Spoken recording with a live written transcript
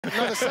No,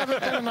 the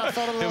 7th inning I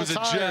felt a little tired. It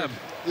was a gem.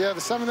 Yeah,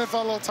 the 7th inning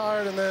felt a little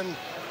tired, and then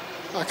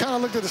I kind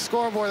of looked at the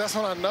scoreboard. That's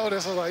when I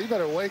noticed. I was like, you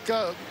better wake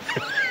up.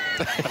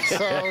 So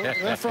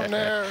then from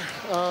there,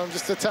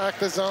 just attack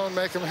the zone,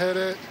 make him hit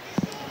it.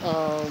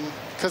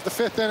 Because the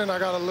 5th inning, I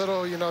got a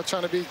little,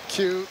 trying to be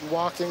cute,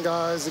 walking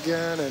guys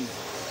again. And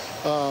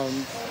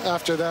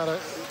after that,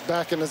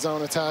 back in the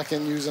zone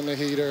attacking, using the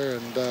heater.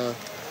 And,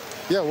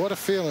 yeah, what a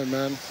feeling,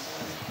 man.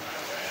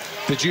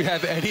 Did you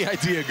have any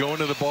idea going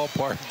to the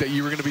ballpark that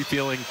you were going to be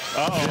feeling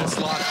this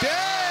locked in?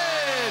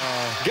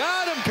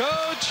 Got him,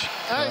 Coach.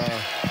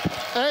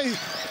 Hey,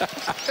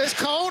 it's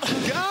cold.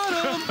 Got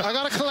him. I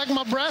got to collect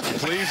my breath.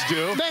 Please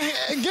do.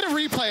 Get a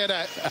replay of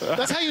that.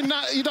 That's how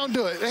you don't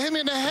do it. They hit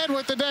me in the head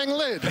with the dang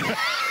lid.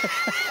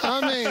 I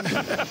mean,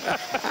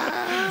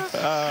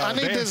 I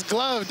need this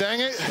glove, dang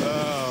it.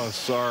 Oh,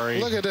 sorry.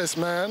 Look at this,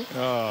 man.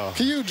 Oh.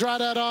 Can you dry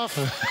that off?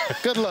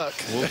 Good luck.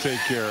 We'll take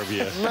care of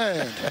you.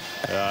 Man.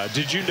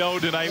 Did you know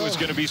tonight was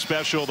going to be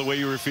special the way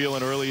you were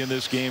feeling early in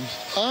this game?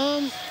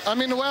 I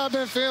mean, the way I've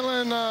been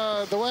feeling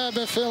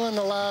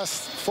the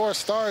last 4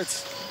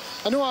 starts,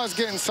 I knew I was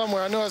getting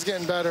somewhere. I knew I was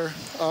getting better.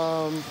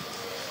 I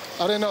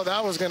didn't know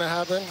that was going to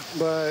happen,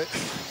 but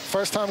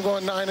first time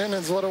going 9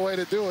 innings, what a way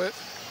to do it.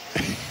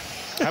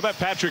 How about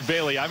Patrick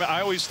Bailey? I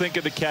always think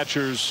of the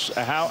catchers.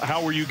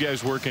 How were you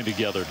guys working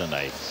together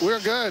tonight? We were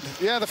good.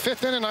 Yeah, the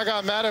 5th inning, I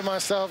got mad at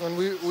myself, and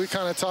we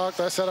kind of talked.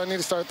 I said I need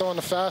to start throwing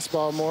the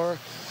fastball more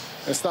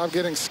and stop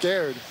getting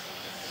scared.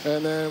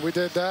 And then we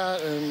did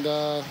that, and,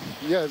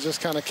 yeah, it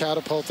just kind of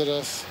catapulted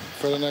us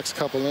for the next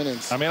couple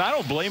innings. I mean, I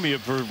don't blame you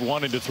for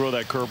wanting to throw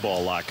that curveball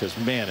a lot because,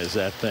 man, is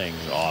that thing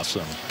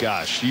awesome.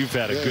 Gosh, you've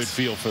had a good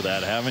feel for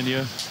that, haven't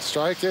you?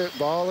 Strike it,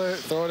 ball it,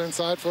 throw it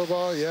inside for a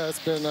ball. Yeah,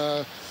 it's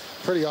been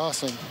pretty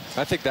awesome.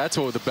 I think that's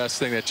what the best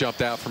thing that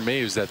jumped out for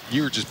me was that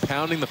you were just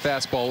pounding the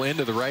fastball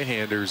into the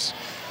right-handers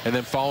and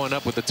then following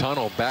up with the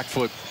tunnel, back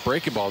foot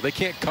breaking ball. They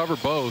can't cover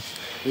both.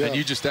 Yeah. And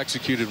you just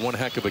executed one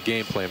heck of a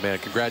game plan, man.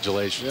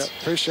 Congratulations. Yeah,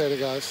 appreciate it,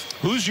 guys.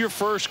 Who's your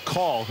first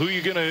call? Who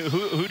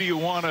do you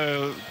want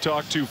to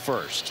talk to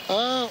first?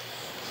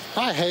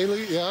 Hi,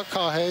 Haley. Yeah, I'll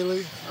call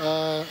Haley,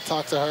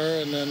 talk to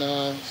her, and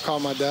then call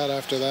my dad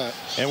after that.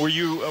 And were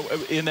you,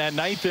 in that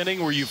 9th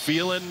inning, were you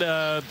feeling,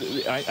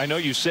 I know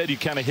you said you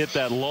kind of hit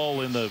that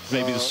lull in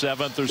maybe the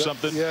 7th or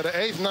something? Yeah, the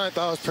 8th, 9th,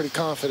 I was pretty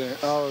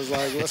confident. I was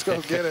like, let's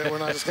go get it. We're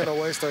not just going to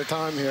waste our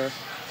time here.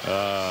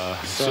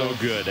 So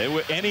good.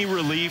 Any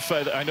relief?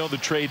 I know the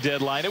trade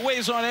deadline, it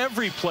weighs on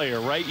every player,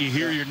 right? You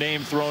hear your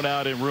name thrown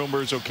out in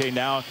rumors. Okay,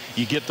 now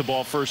you get the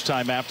ball first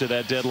time after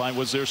that deadline.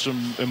 Was there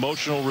some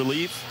emotional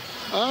relief?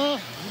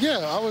 Yeah,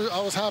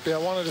 I was happy. I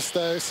wanted to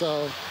stay,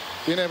 so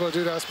being able to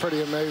do that is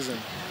pretty amazing.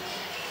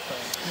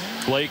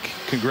 Blake,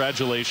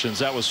 congratulations.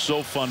 That was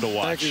so fun to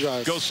watch. Thank you,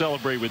 guys. Go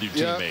celebrate with your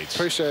teammates.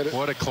 Appreciate it.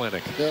 What a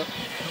clinic. Yep.